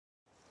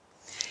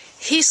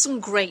Here's some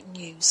great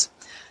news.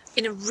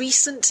 In a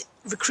recent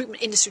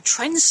recruitment industry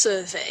trends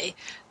survey,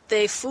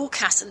 they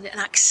forecasted an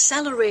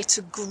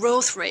accelerated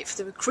growth rate for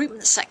the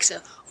recruitment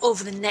sector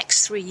over the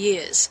next 3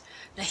 years.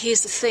 Now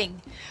here's the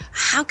thing,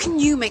 how can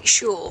you make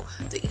sure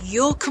that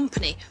your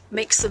company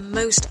makes the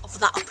most of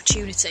that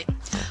opportunity?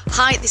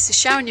 Hi, this is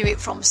Sharon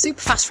Newitt from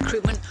Superfast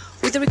Recruitment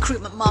with a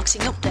recruitment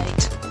marketing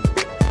update.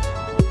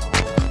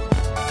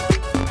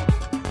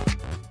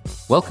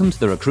 Welcome to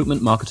the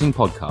Recruitment Marketing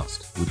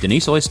Podcast with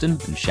Denise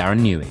Oyston and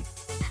Sharon Newitt.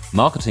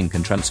 Marketing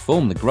can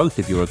transform the growth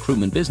of your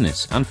recruitment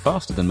business and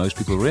faster than most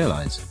people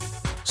realise.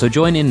 So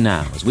join in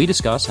now as we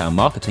discuss how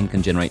marketing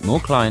can generate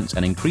more clients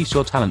and increase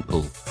your talent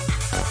pool.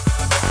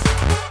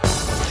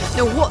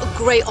 Now, what a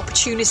great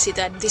opportunity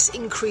then this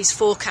increased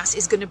forecast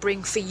is going to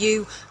bring for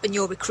you and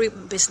your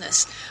recruitment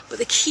business. But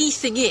the key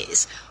thing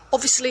is,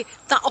 obviously,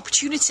 that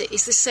opportunity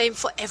is the same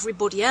for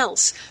everybody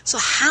else. So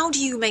how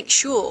do you make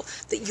sure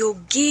that you're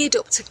geared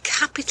up to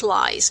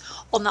capitalise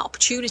on that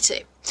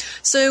opportunity?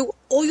 So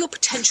all your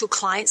potential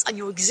clients and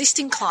your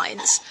existing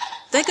clients,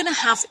 they're going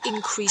to have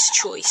increased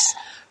choice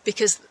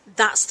because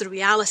that's the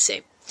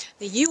reality.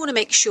 Now, you want to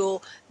make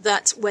sure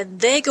that when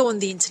they go on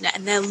the internet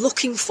and they're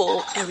looking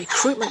for a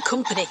recruitment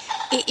company,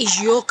 it is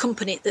your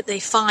company that they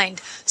find.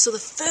 So the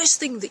first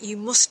thing that you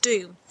must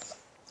do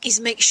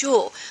is make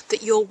sure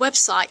that your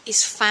website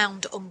is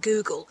found on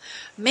Google.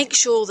 Make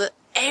sure that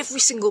every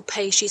single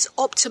page is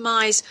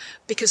optimized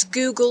because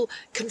Google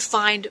can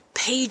find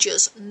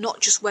pages,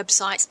 not just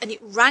websites, and it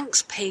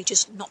ranks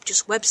pages, not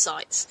just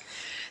websites.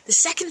 The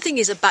second thing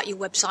is about your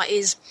website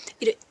is,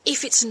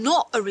 if it's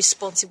not a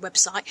responsive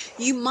website,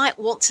 you might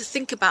want to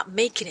think about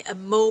making it a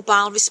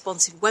mobile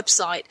responsive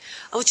website.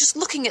 I was just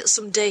looking at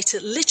some data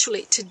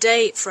literally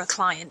today for a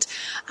client,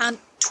 and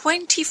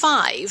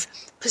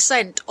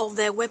 25% of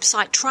their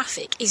website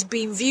traffic is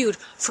being viewed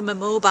from a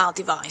mobile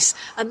device,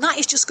 and that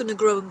is just going to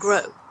grow and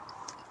grow.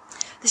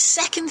 The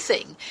second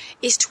thing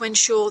is to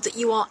ensure that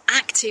you are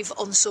active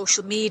on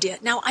social media.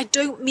 Now, I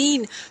don't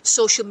mean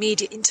social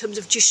media in terms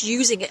of just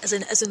using it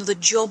as another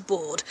job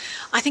board.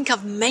 I think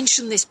I've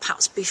mentioned this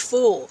perhaps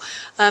before.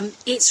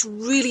 It's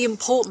really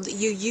important that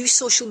you use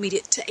social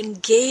media to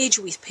engage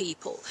with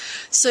people.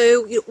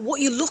 So what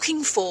you're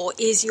looking for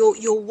is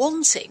you're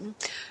wanting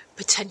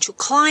potential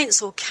clients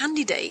or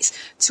candidates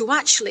to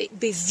actually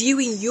be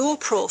viewing your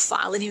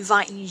profile and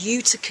inviting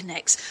you to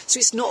connect. So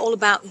it's not all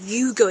about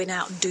you going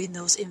out and doing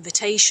those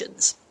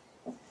invitations.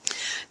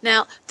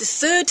 Now, the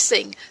third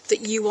thing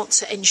that you want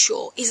to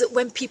ensure is that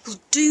when people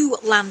do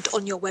land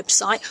on your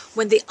website,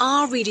 when they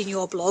are reading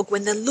your blog,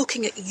 when they're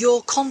looking at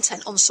your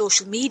content on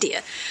social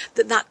media,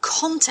 that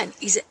content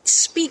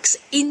speaks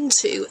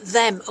into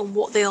them and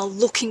what they are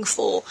looking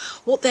for,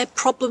 what their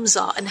problems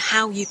are and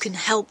how you can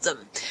help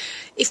them.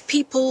 If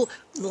people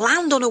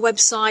land on a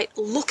website,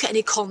 look at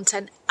any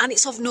content, and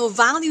it's of no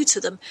value to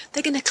them,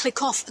 they're going to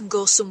click off and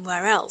go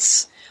somewhere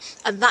else.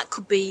 And that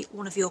could be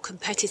one of your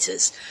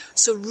competitors.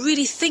 So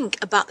really think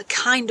about the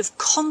kind of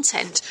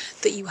content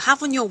that you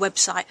have on your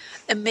website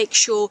and make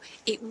sure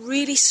it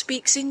really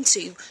speaks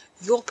into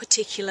your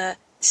particular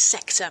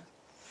sector.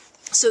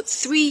 So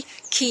 3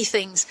 key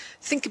things.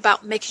 Think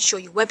about making sure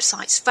your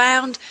website's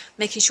found,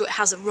 making sure it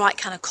has the right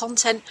kind of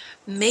content,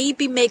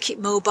 maybe make it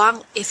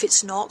mobile if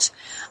it's not,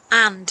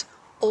 and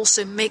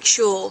also make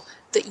sure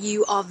that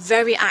you are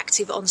very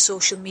active on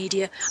social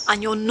media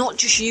and you're not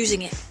just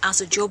using it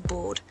as a job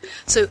board.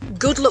 So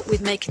good luck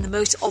with making the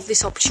most of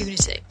this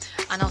opportunity,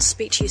 and I'll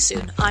speak to you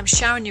soon. I'm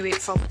Sharon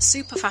Newitt from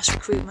Superfast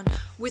Recruitment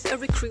with a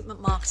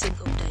recruitment marketing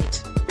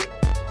update.